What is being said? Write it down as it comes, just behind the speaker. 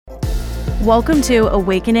Welcome to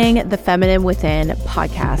Awakening the Feminine Within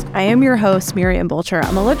podcast. I am your host, Miriam Bolcher.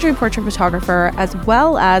 I'm a luxury portrait photographer as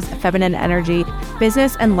well as a feminine energy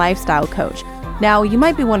business and lifestyle coach. Now, you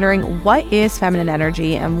might be wondering, what is feminine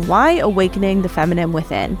energy and why awakening the feminine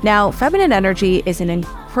within? Now, feminine energy is an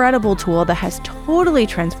incredible tool that has totally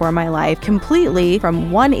transformed my life completely from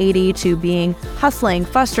 180 to being hustling,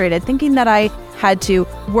 frustrated, thinking that I had to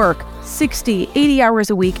work 60, 80 hours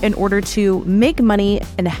a week in order to make money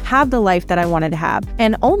and have the life that I wanted to have.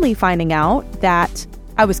 And only finding out that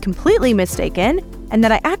I was completely mistaken and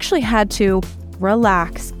that I actually had to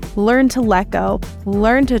relax, learn to let go,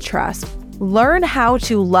 learn to trust, learn how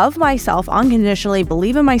to love myself unconditionally,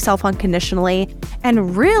 believe in myself unconditionally,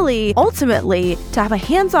 and really, ultimately, to have a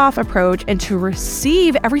hands-off approach and to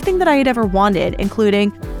receive everything that I had ever wanted,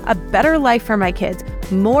 including a better life for my kids,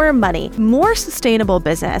 more money, more sustainable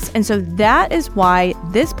business. And so that is why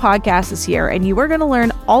this podcast is here. And you are going to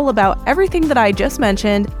learn all about everything that I just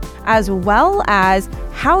mentioned, as well as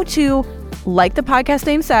how to, like the podcast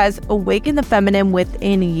name says, awaken the feminine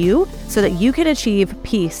within you so that you can achieve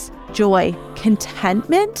peace, joy,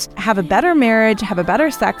 contentment, have a better marriage, have a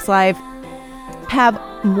better sex life, have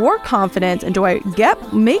more confidence, enjoy,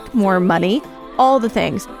 make more money, all the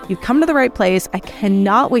things. You've come to the right place. I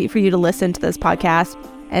cannot wait for you to listen to this podcast,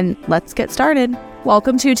 and let's get started.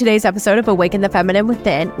 Welcome to today's episode of Awaken the Feminine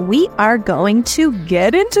Within. We are going to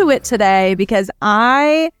get into it today because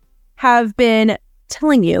I have been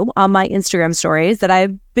telling you on my Instagram stories that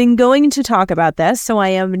I've been going to talk about this. So I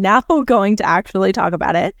am now going to actually talk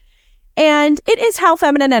about it. And it is how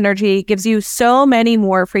feminine energy gives you so many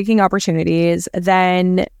more freaking opportunities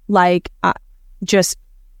than just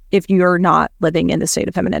if you're not living in the state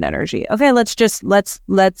of feminine energy. Okay, I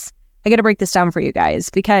got to break this down for you guys,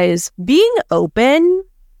 because being open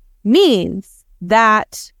means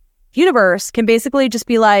that universe can basically just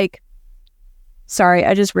be like, sorry,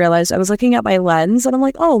 I just realized I was looking at my lens and I'm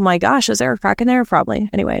like, oh my gosh, is there a crack in there? Probably.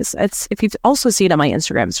 Anyways, if you've also seen on my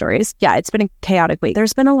Instagram stories, yeah, it's been a chaotic week.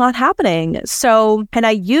 There's been a lot happening. So, and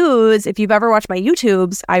if you've ever watched my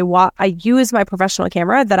YouTubes, I use my professional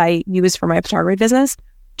camera that I use for my photography business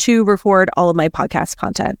to record all of my podcast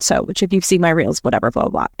content. So, which if you've seen my reels, whatever, blah, blah,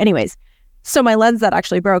 blah. Anyways, so my lens that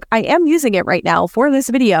actually broke, I am using it right now for this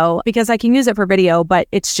video because I can use it for video, but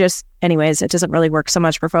it's just, anyways, it doesn't really work so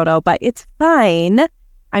much for photo, but it's fine.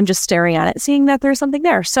 I'm just staring at it, seeing that there's something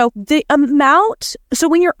there. So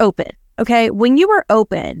when you're open, okay, when you are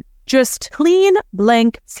open, just clean,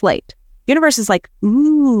 blank slate. Universe is like,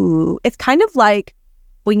 ooh, it's kind of like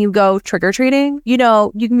when you go trick-or-treating, you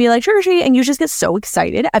can be like trick-or-treat and you just get so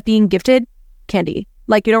excited at being gifted candy.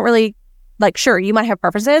 Like you don't really, sure, you might have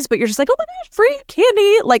preferences, but you're just like, oh my gosh, free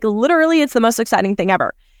candy. Like literally, it's the most exciting thing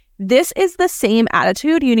ever. This is the same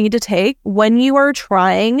attitude you need to take when you are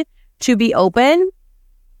trying to be open,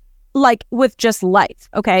 with just life,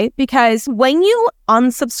 okay? Because when you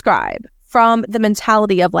unsubscribe from the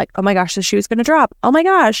mentality of oh my gosh, the shoe's going to drop. Oh my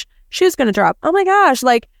gosh, shoe's going to drop. Oh my gosh,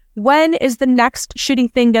 when is the next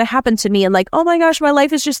shitty thing going to happen to me? And oh my gosh, my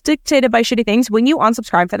life is just dictated by shitty things. When you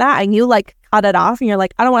unsubscribe for that and you cut it off and you're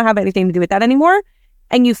like, I don't want to have anything to do with that anymore.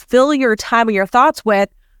 And you fill your time and your thoughts with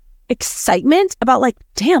excitement about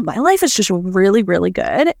damn, my life is just really, really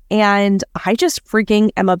good. And I just freaking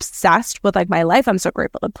am obsessed with my life. I'm so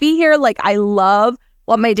grateful to be here. I love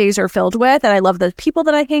what my days are filled with. And I love the people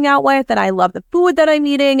that I hang out with. And I love the food that I'm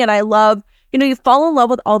eating. And I love, you fall in love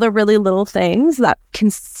with all the really little things that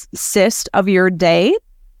consist of your day.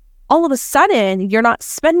 All of a sudden, you're not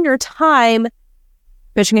spending your time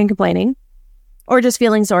bitching and complaining, or just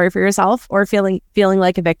feeling sorry for yourself, or feeling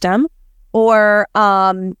like a victim, or,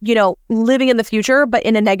 living in the future, but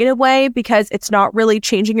in a negative way, because it's not really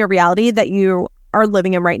changing your reality that you are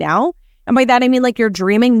living in right now. And by that, I mean you're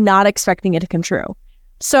dreaming, not expecting it to come true.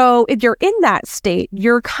 So if you're in that state,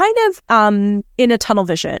 you're kind of in a tunnel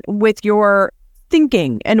vision with your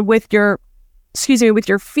thinking and with your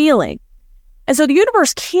feeling. And so the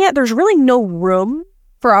universe there's really no room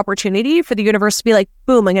for opportunity for the universe to be like,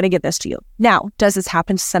 boom, I'm going to give this to you. Now, does this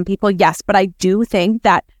happen to some people? Yes, but I do think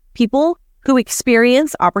that people who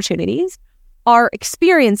experience opportunities are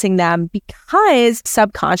experiencing them because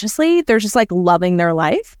subconsciously they're just loving their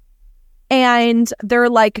life. And they're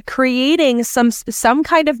creating some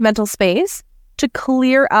kind of mental space to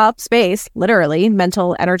clear up space, literally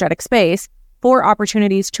mental, energetic space, for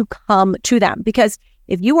opportunities to come to them. Because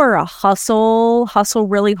if you are a hustle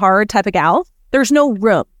really hard type of gal, there's no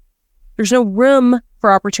room. There's no room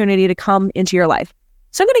for opportunity to come into your life.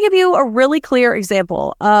 So I'm going to give you a really clear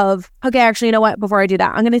example of, okay, actually, you know what? Before I do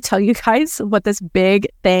that, I'm going to tell you guys what this big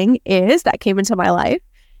thing is that came into my life.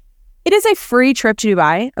 It is a free trip to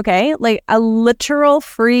Dubai, okay? Like a literal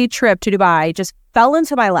free trip to Dubai just fell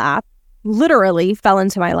into my lap, literally fell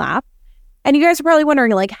into my lap. And you guys are probably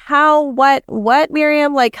wondering, like, how, what,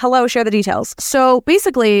 Miriam? Like, hello, share the details. So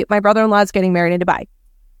basically, my brother-in-law is getting married in Dubai.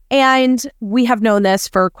 And we have known this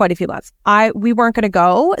for quite a few months. We weren't going to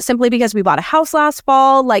go simply because we bought a house last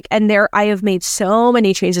fall. And there I have made so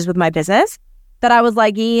many changes with my business that I was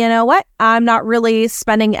like, you know what? I'm not really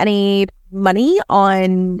spending any money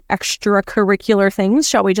on extracurricular things,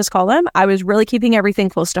 shall we just call them. I was really keeping everything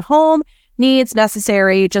close to home, needs,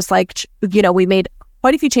 necessary, just like, we made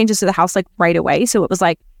quite a few changes to the house like right away. So it was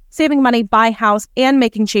like saving money, buy house, and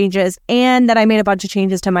making changes. And then I made a bunch of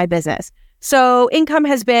changes to my business. So income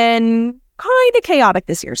has been kind of chaotic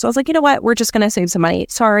this year. So I was like, you know what? We're just going to save some money.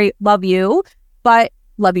 Sorry, love you, but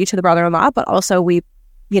love you to the brother-in-law. But also we,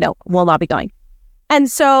 will not be going. And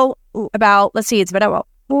so it's been about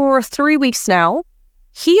for 3 weeks now,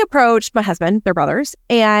 he approached my husband, they're brothers,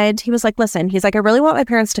 and he was like, listen, he's like, I really want my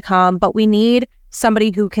parents to come, but we need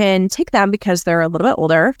somebody who can take them because they're a little bit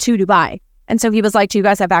older to Dubai. And so he was like, do you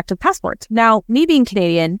guys have active passports? Now, me being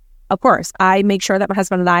Canadian, of course, I make sure that my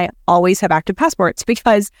husband and I always have active passports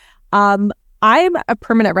because I'm a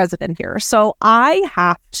permanent resident here. So I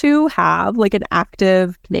have to have like an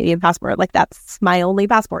active Canadian passport. Like that's my only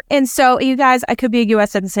passport. And so you guys, I could be a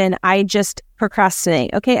US citizen. I just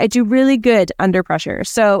procrastinate. Okay. I do really good under pressure.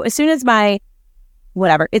 So as soon as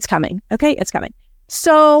it's coming. Okay. It's coming.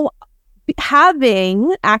 So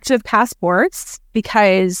having active passports,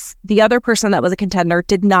 because the other person that was a contender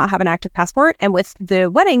did not have an active passport. And with the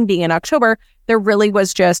wedding being in October, there really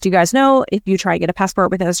was just, you guys know, if you try to get a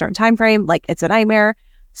passport within a certain time frame, like it's a nightmare.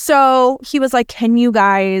 So he was like, can you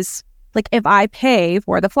guys, like if I pay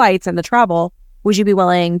for the flights and the travel, would you be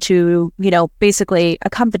willing to, basically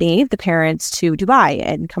accompany the parents to Dubai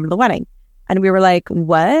and come to the wedding? And we were like,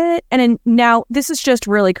 what? And now this is just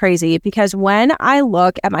really crazy because when I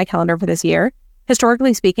look at my calendar for this year,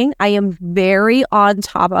 historically speaking, I am very on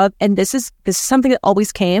top of, and this is something that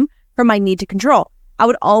always came from my need to control. I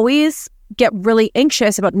would always get really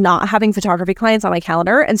anxious about not having photography clients on my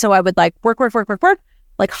calendar. And so I would like work,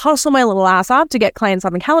 like hustle my little ass off to get clients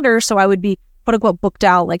on the calendar. So I would be quote unquote booked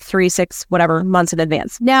out like 3, 6, whatever months in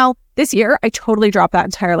advance. Now this year, I totally dropped that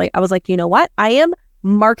entirely. I was like, you know what? I am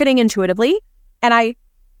marketing intuitively. And I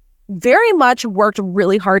very much worked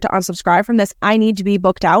really hard to unsubscribe from this. I need to be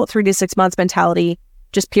booked out 3 to 6 months mentality,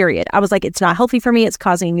 just period. I was like, it's not healthy for me. It's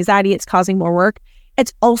causing anxiety. It's causing more work.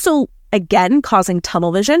 It's also, again, causing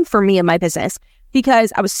tunnel vision for me and my business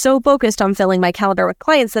because I was so focused on filling my calendar with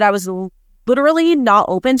clients that I was literally not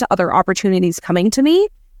open to other opportunities coming to me.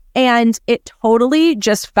 And it totally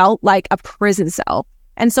just felt like a prison cell.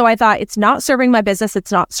 And so I thought, it's not serving my business.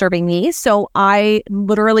 It's not serving me. So I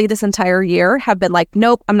literally this entire year have been like,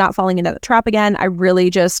 nope, I'm not falling into the trap again. I really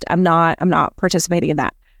just, I'm not participating in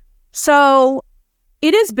that. So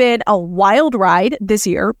it has been a wild ride this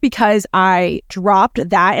year because I dropped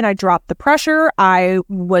that and I dropped the pressure. I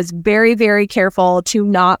was very, very careful to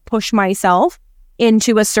not push myself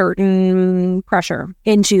into a certain pressure,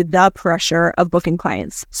 into the pressure of booking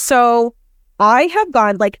clients. So I have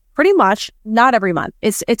gone like pretty much not every month.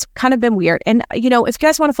 It's kind of been weird. And, if you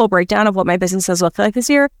guys want a full breakdown of what my business has looked like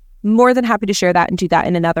this year, more than happy to share that and do that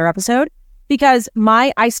in another episode because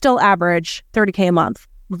I still average $30K a month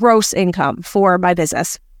gross income for my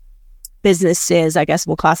business. Businesses, I guess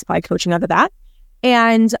we'll classify coaching under that.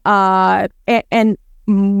 And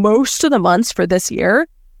most of the months for this year,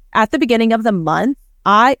 at the beginning of the month,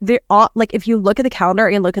 if you look at the calendar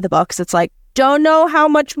and look at the books, it's like, don't know how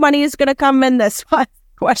much money is going to come in this one, ?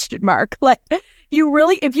 Like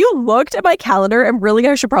if you looked at my calendar, and really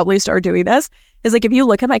I should probably start doing this, is like if you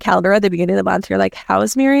look at my calendar at the beginning of the month, you're like, how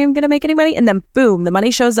is Miriam going to make any money? And then boom, the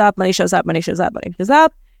money shows up.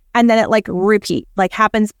 And then it like repeat, like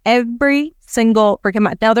happens every single freaking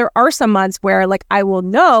month. Now there are some months where like I will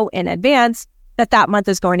know in advance that month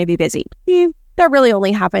is going to be busy. That really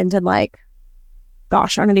only happened in like,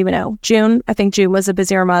 gosh, I don't even know. June. I think June was a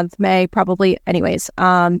busier month. May probably. Anyways,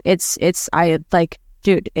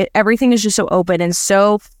 everything is just so open and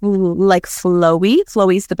so like flowy.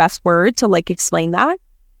 Flowy is the best word to like explain that.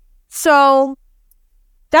 So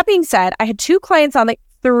that being said, I had 3 clients on the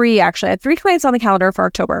calendar for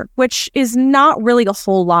October, which is not really a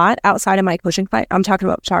whole lot outside of my coaching client. I'm talking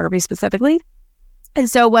about photography specifically. And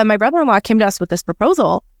so when my brother-in-law came to us with this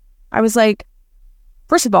proposal, I was like,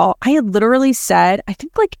 first of all, I had literally said, I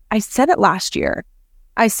think like I said it last year.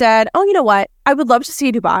 I said, oh, you know what? I would love to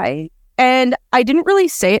see Dubai. And I didn't really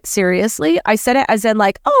say it seriously. I said it as in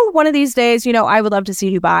like, oh, one of these days, I would love to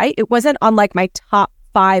see Dubai. It wasn't on like my top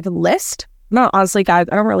 5 list no, honestly, guys,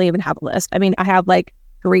 I don't really even have a list. I mean, I have like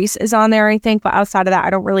Greece is on there, I think, but outside of that, I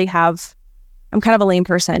don't really have, I'm kind of a lame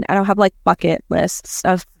person. I don't have like bucket lists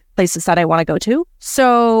of places that I want to go to.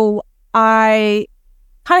 So I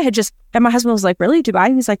kind of had just, and my husband was like, really,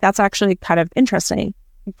 Dubai? He's like, that's actually kind of interesting.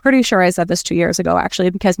 I'm pretty sure I said this 2 years ago, actually,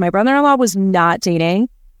 because my brother-in-law was not dating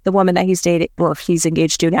the woman that he's dating, or he's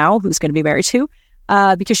engaged to now, who's going to be married to,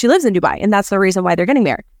 because she lives in Dubai. And that's the reason why they're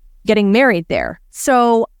getting married there.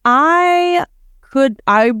 So I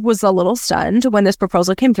was a little stunned when this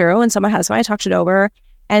proposal came through. And so my husband and I talked it over.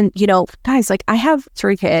 And, you know, guys, like I have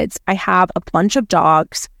 3 kids. I have a bunch of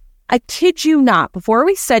dogs. I kid you not, before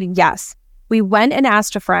we said yes, we went and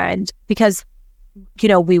asked a friend because, you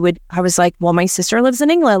know, I was like, well, my sister lives in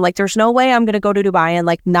England. Like, there's no way I'm going to go to Dubai and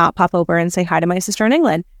like not pop over and say hi to my sister in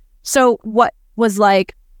England. So what was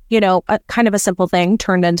like, you know, a kind of a simple thing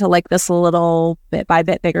turned into like this little bit by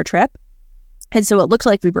bit bigger trip. And so it looked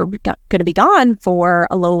like we were going to be gone for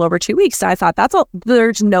a little over 2 weeks. So I thought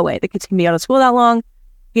there's no way the kids can be out of school that long.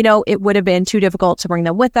 You know, it would have been too difficult to bring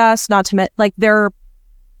them with us, not to like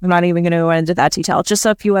I'm not even going to go into that detail. Just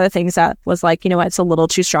a few other things that was like, you know, it's a little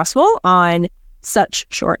too stressful on such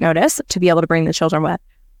short notice to be able to bring the children with.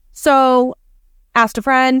 So asked a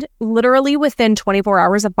friend, literally within 24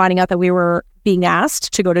 hours of finding out that we were being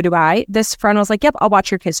asked to go to Dubai, this friend was like, yep, I'll watch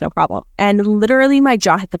your kids, no problem. And literally my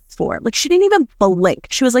jaw hit the floor. Like she didn't even blink.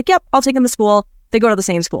 She was like, yep, I'll take them to school. They go to the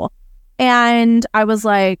same school. And I was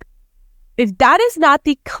like, if that is not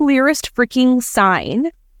the clearest freaking sign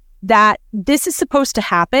that this is supposed to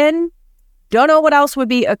happen, don't know what else would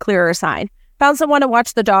be a clearer sign. Found someone to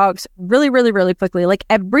watch the dogs really, really, really quickly. Like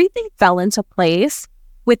everything fell into place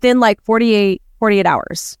within like 48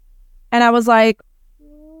 hours. And I was like,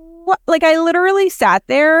 what? Like I literally sat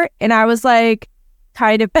there and I was like,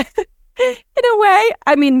 kind of in a way,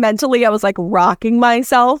 I mean, mentally, I was like rocking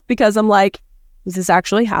myself because I'm like, is this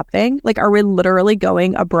actually happening? Like, are we literally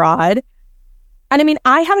going abroad? And I mean,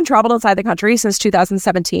 I haven't traveled outside the country since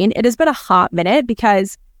 2017. It has been a hot minute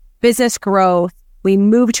because business growth, we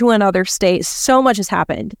moved to another state. So much has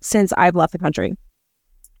happened since I've left the country.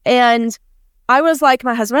 And I was like,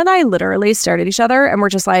 my husband and I literally stared at each other and we're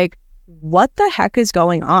just like, what the heck is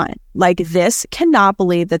going on? Like, this cannot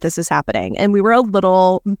believe that this is happening. And we were a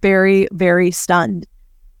little very, very stunned.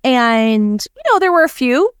 And, you know, there were a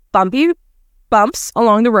few bumpy bumps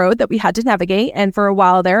along the road that we had to navigate. And for a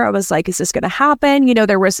while there, I was like, is this going to happen? You know,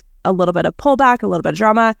 there was a little bit of pullback, a little bit of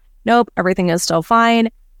drama. Nope, everything is still fine.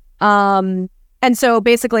 And so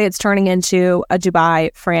basically it's turning into a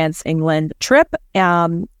Dubai, France, England trip.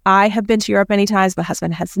 I have been to Europe many times. My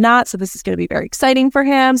husband has not. So this is going to be very exciting for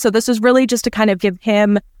him. So this was really just to kind of give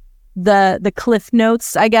him the cliff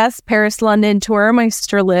notes, I guess. Paris, London tour. My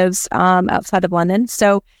sister lives outside of London.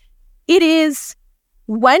 So it is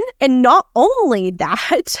and not only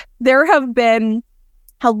that, there have been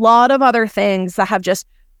a lot of other things that have just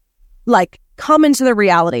like come into the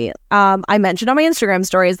reality. I mentioned on my Instagram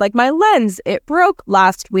stories, like my lens, it broke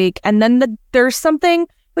last week. And then there's something,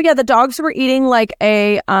 but yeah, the dogs were eating like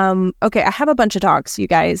okay, I have a bunch of dogs, you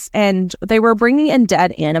guys, and they were bringing in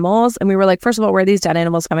dead animals. And we were like, first of all, where are these dead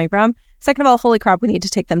animals coming from? Second of all, holy crap, we need to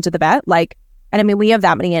take them to the vet. Like, and I mean, we have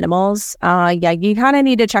that many animals. Yeah, you kind of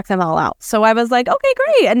need to check them all out. So I was like, okay,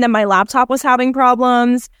 great. And then my laptop was having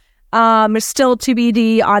problems. Still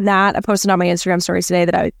TBD on that. I posted on my Instagram stories today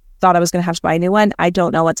that I thought I was going to have to buy a new one. I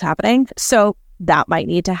don't know what's happening. So that might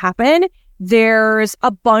need to happen. There's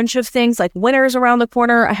a bunch of things like winter's around the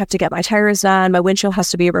corner. I have to get my tires done. My windshield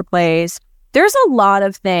has to be replaced. There's a lot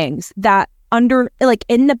of things that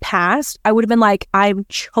in the past, I would have been like, I'm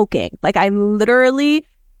choking. Like I'm literally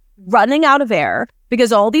running out of air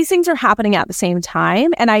because all these things are happening at the same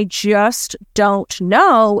time. And I just don't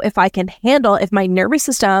know if if my nervous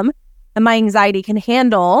system and my anxiety can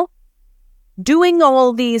handle doing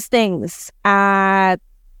all these things at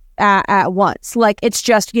once. Like, it's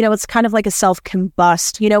just, you know, it's kind of like a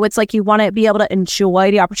self-combust, you know, it's like you want to be able to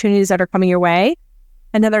enjoy the opportunities that are coming your way.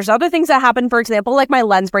 And then there's other things that happen, for example, like my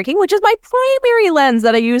lens breaking, which is my primary lens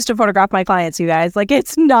that I use to photograph my clients, you guys. Like,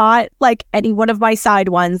 it's not like any one of my side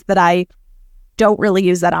ones that I don't really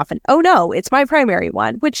use that often. Oh no, it's my primary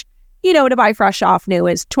one, which, you know, to buy fresh off new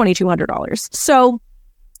is $2,200. So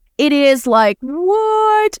it is like,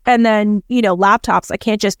 what? And then, you know, laptops, I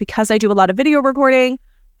can't just, because I do a lot of video recording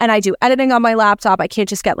and I do editing on my laptop, I can't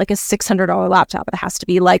just get like a $600 laptop. It has to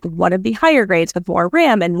be like one of the higher grades with more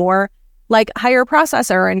RAM and more like higher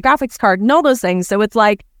processor and graphics card and all those things. So it's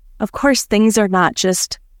like, of course, things are not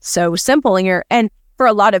just so simple. And for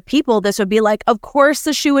a lot of people, this would be like, of course,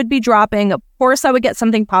 the shoe would be dropping. Of course, I would get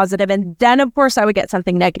something positive. And then, of course, I would get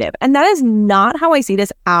something negative. And that is not how I see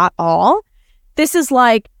this at all. this is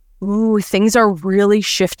like, ooh, things are really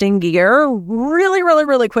shifting gear really, really,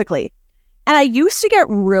 really quickly. And I used to get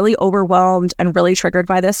really overwhelmed and really triggered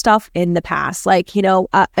by this stuff in the past. Like,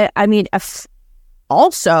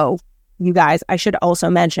 also, you guys, I should also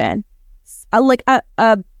mention,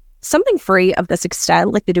 something free of this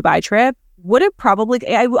extent, like the Dubai trip, would have probably,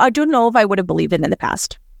 I don't know if I would have believed it in the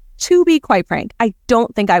past. To be quite frank, I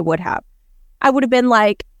don't think I would have. I would have been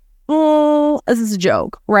like, oh, this is a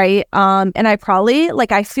joke, right? And I probably,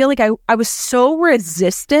 I feel like I was so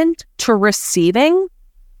resistant to receiving.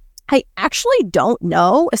 I actually don't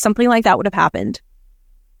know if something like that would have happened.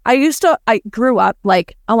 I grew up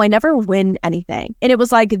like, oh, I never win anything. And it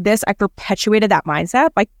was like this, I perpetuated that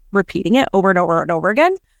mindset by repeating it over and over and over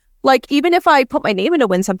again. Like, even if I put my name in to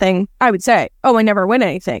win something, I would say, oh, I never win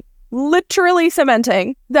anything. Literally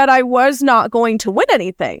cementing that I was not going to win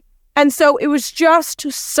anything. And so it was just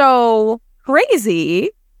so crazy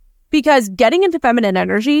because getting into feminine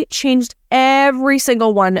energy changed every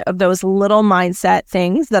single one of those little mindset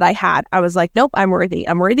things that I had. I was like, nope, I'm worthy.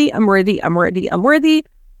 I'm worthy. I'm worthy. I'm worthy. I'm worthy.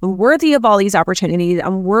 I'm worthy of all these opportunities.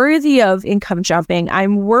 I'm worthy of income jumping.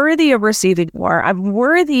 I'm worthy of receiving more. I'm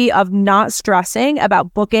worthy of not stressing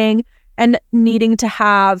about booking and needing to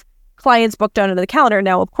have clients booked onto the calendar.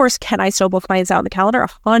 Now, of course, can I still book clients out on the calendar?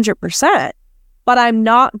 100%. But I'm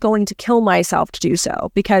not going to kill myself to do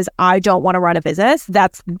so because I don't want to run a business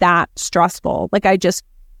that's that stressful. Like, I just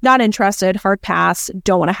not interested, hard pass,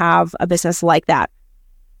 don't want to have a business like that.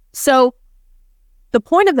 So the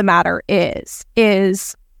point of the matter is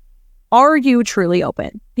are you truly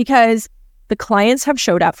open? Because the clients have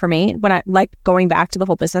showed up for me when I, like, going back to the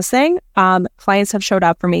whole business thing, clients have showed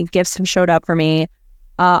up for me, gifts have showed up for me,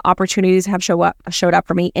 opportunities have showed up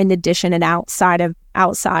for me in addition and outside of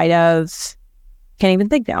can't even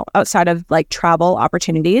think now, outside of like travel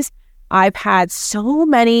opportunities. I've had so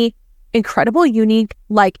many incredible, unique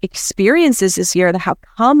experiences this year that have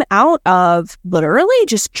come out of literally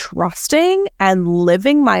just trusting and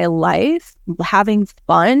living my life, having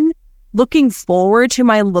fun, looking forward to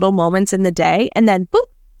my little moments in the day. And then boop,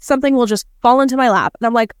 something will just fall into my lap. And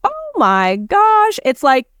I'm like, oh my gosh. It's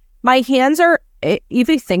like my hands are, if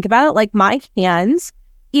you think about it, like my hands,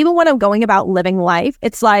 even when I'm going about living life,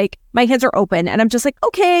 it's like my hands are open and I'm just like,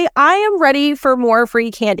 okay, I am ready for more free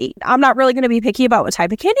candy. I'm not really going to be picky about what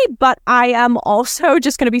type of candy, but I am also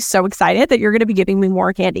just going to be so excited that you're going to be giving me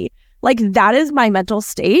more candy. Like, that is my mental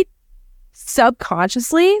state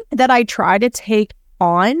subconsciously that I try to take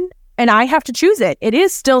on, and I have to choose it. It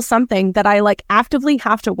is still something that I actively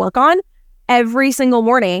have to work on every single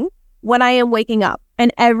morning when I am waking up.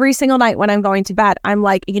 And every single night when I'm going to bed, I'm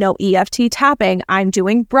EFT tapping, I'm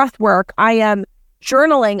doing breath work, I am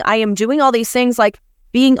journaling, I am doing all these things, like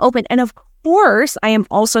being open. And of course, I am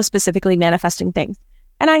also specifically manifesting things.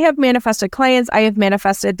 And I have manifested clients,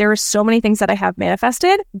 there are so many things that I have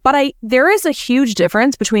manifested, but there is a huge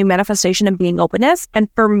difference between manifestation and being openness. And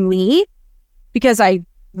for me, because I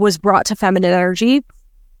was brought to feminine energy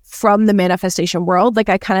from the manifestation world,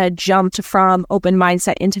 I kind of jumped from open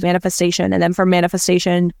mindset into manifestation, and then from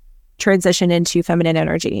manifestation transition into feminine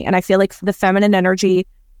energy. And I feel like the feminine energy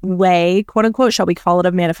way, quote unquote, shall we call it,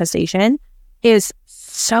 of manifestation is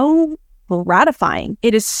so gratifying.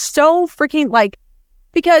 It is so freaking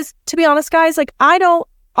because to be honest, guys, I don't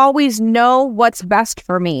always know what's best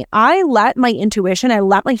for me. I let my intuition, I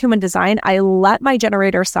let my human design, I let my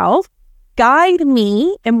generator self guide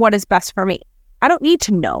me in what is best for me. I don't need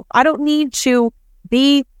to know. I don't need to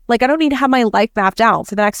be I don't need to have my life mapped out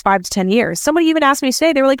for the next 5 to 10 years. Somebody even asked me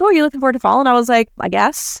today, they were like, oh, are you looking forward to fall? And I was like, I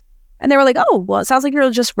guess. And they were like, oh, well, it sounds like you're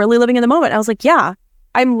just really living in the moment. I was like, yeah,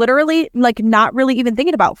 I'm literally not really even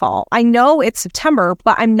thinking about fall. I know it's September,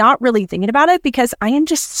 but I'm not really thinking about it because I am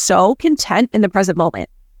just so content in the present moment.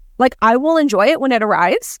 I will enjoy it when it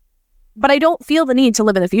arrives, but I don't feel the need to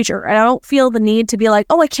live in the future. And I don't feel the need to be like,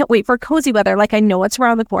 oh, I can't wait for cozy weather. I know it's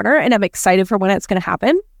around the corner and I'm excited for when it's going to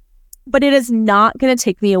happen. But it is not going to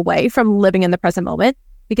take me away from living in the present moment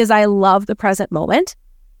because I love the present moment.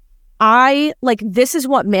 This is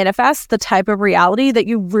what manifests the type of reality that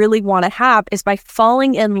you really want to have, is by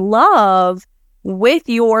falling in love with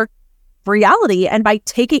your reality and by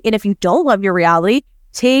taking, and if you don't love your reality,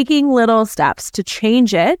 taking little steps to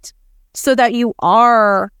change it so that you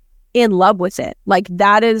are in love with it.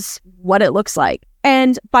 That is what it looks like.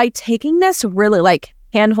 And by taking this really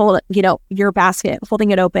hand hold, your basket,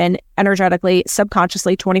 holding it open energetically,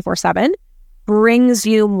 subconsciously, 24/7, brings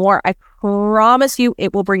you more. I promise you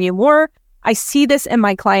it will bring you more. I see this in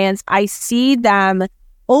my clients. I see them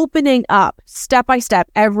opening up step by step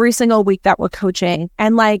every single week that we're coaching.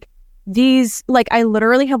 And I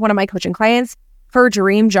literally have one of my coaching clients her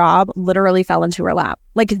dream job literally fell into her lap.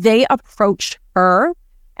 Like they approached her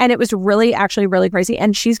and it was actually really crazy.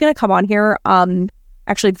 And she's going to come on here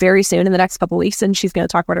actually very soon in the next couple of weeks, and she's going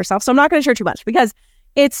to talk about herself. So I'm not going to share too much because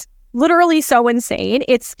it's literally so insane.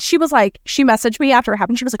 She messaged me after it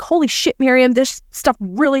happened. She was like, holy shit, Miriam, this stuff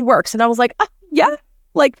really works. And I was like, yeah,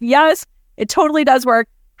 like, yes, it totally does work.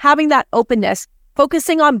 Having that openness,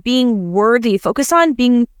 focusing on being worthy, focus on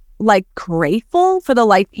being like grateful for the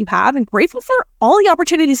life you have and grateful for all the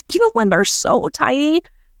opportunities, even when they're so tiny.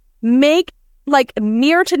 Make like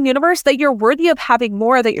mirror to the universe that you're worthy of having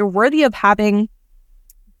more, that you're worthy of having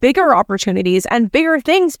bigger opportunities and bigger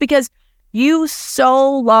things, because you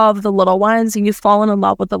so love the little ones and you've fallen in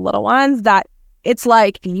love with the little ones that it's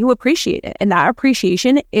like you appreciate it. And that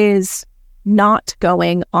appreciation is not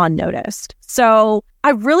going unnoticed. So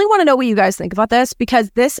I really want to know what you guys think about this, because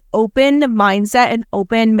this open mindset and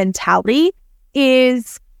open mentality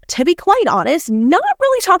is, to be quite honest, not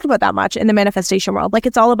really talked about that much in the manifestation world. Like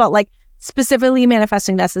it's all about like specifically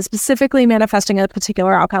manifesting this and specifically manifesting a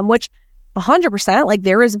particular outcome, which 100%, like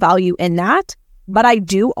there is value in that. But I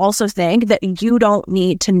do also think that you don't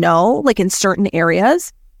need to know, like in certain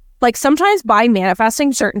areas, like sometimes by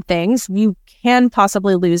manifesting certain things, you can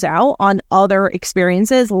possibly lose out on other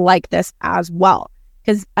experiences like this as well.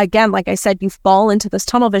 Because again, like I said, you fall into this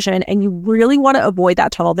tunnel vision and you really want to avoid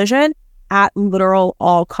that tunnel vision at literal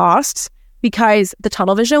all costs, because the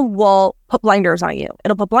tunnel vision will put blinders on you.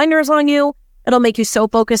 It'll put blinders on you. It'll make you so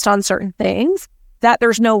focused on certain things that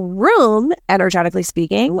there's no room, energetically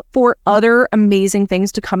speaking, for other amazing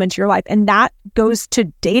things to come into your life. And that goes to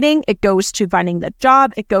dating. It goes to finding the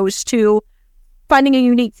job. It goes to finding a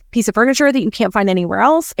unique piece of furniture that you can't find anywhere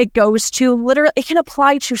else. It goes to literally, it can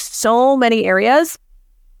apply to so many areas.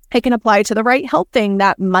 It can apply to the right health thing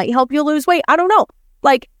that might help you lose weight. I don't know.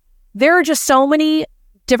 Like there are just so many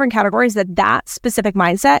different categories that specific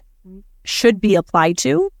mindset should be applied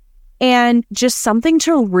to, and just something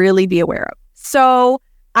to really be aware of. So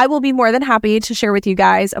I will be more than happy to share with you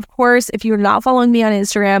guys. Of course, if you're not following me on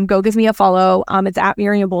Instagram, go give me a follow. It's at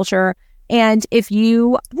Miriam Bolcher. And I'm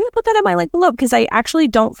going to put that in my link below, because I actually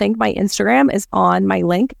don't think my Instagram is on my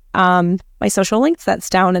link, my social links that's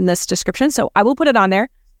down in this description. So I will put it on there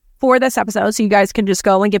for this episode so you guys can just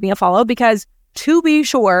go and give me a follow, because to be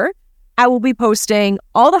sure, I will be posting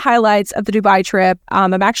all the highlights of the Dubai trip.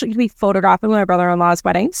 I'm actually going to be photographing my brother-in-law's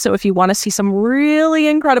wedding. So if you want to see some really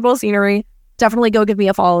incredible scenery, definitely go give me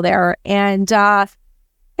a follow there. And I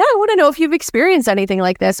want to know if you've experienced anything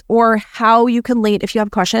like this, or how you can lead. If you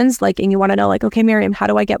have questions, like, and you want to know, like, okay, Miriam, how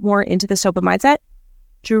do I get more into this open mindset?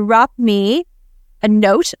 Drop me a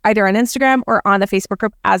note either on Instagram or on the Facebook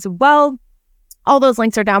group as well. All those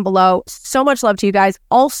links are down below. So much love to you guys.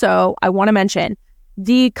 Also, I want to mention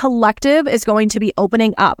the collective is going to be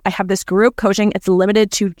opening up. I have this group coaching. It's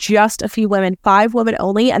limited to just a few women, 5 women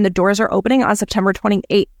only, and the doors are opening on September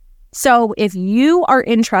 28th. So if you are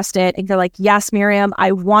interested and you're like, yes, Miriam,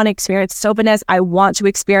 I want to experience this openness. I want to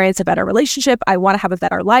experience a better relationship. I want to have a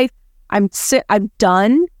better life. I'm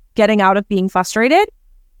done getting out of being frustrated.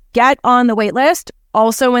 Get on the wait list.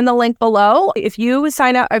 Also in the link below, if you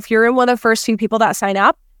sign up, if you're in one of the first few people that sign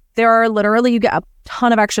up, there are literally, you get a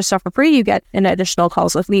ton of extra stuff for free. You get an additional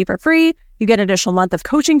calls with me for free. You get an additional month of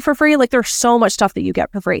coaching for free. Like there's so much stuff that you get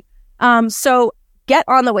for free. So get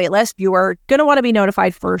on the wait list. You are going to want to be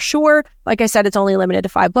notified for sure. Like I said, it's only limited to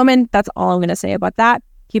 5 women. That's all I'm going to say about that.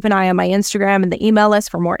 Keep an eye on my Instagram and the email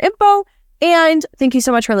list for more info. And thank you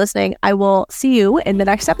so much for listening. I will see you in the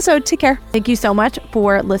next episode. Take care. Thank you so much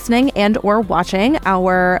for listening and or watching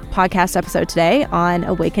our podcast episode today on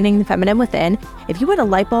Awakening the Feminine Within. If you had a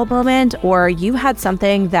light bulb moment, or you had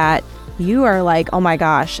something that you are like, oh my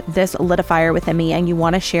gosh, this lit a fire within me, and you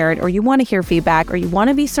want to share it, or you want to hear feedback, or you want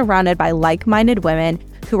to be surrounded by like-minded women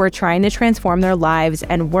who are trying to transform their lives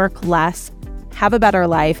and work less, have a better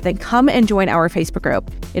life, then come and join our Facebook group.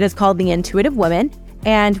 It is called The Intuitive Women.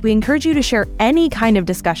 And we encourage you to share any kind of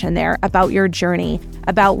discussion there about your journey,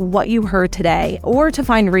 about what you heard today, or to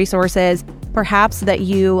find resources, perhaps that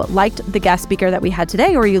you liked the guest speaker that we had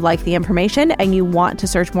today, or you like the information and you want to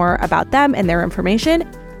search more about them and their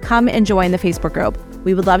information. Come and join the Facebook group.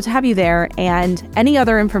 We would love to have you there. And any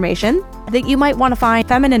other information that you might want to find,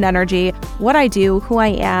 feminine energy, what I do, who I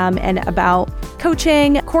am, and about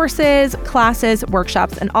coaching, courses, classes,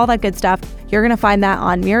 workshops, and all that good stuff, you're going to find that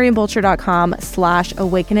on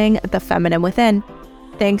miriambolcher.com/awakening the feminine within.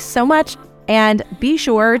 Thanks so much. And be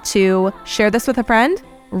sure to share this with a friend,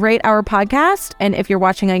 rate our podcast. And if you're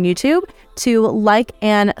watching on YouTube, to like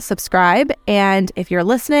and subscribe. And if you're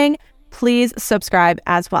listening, please subscribe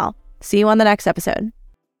as well. See you on the next episode.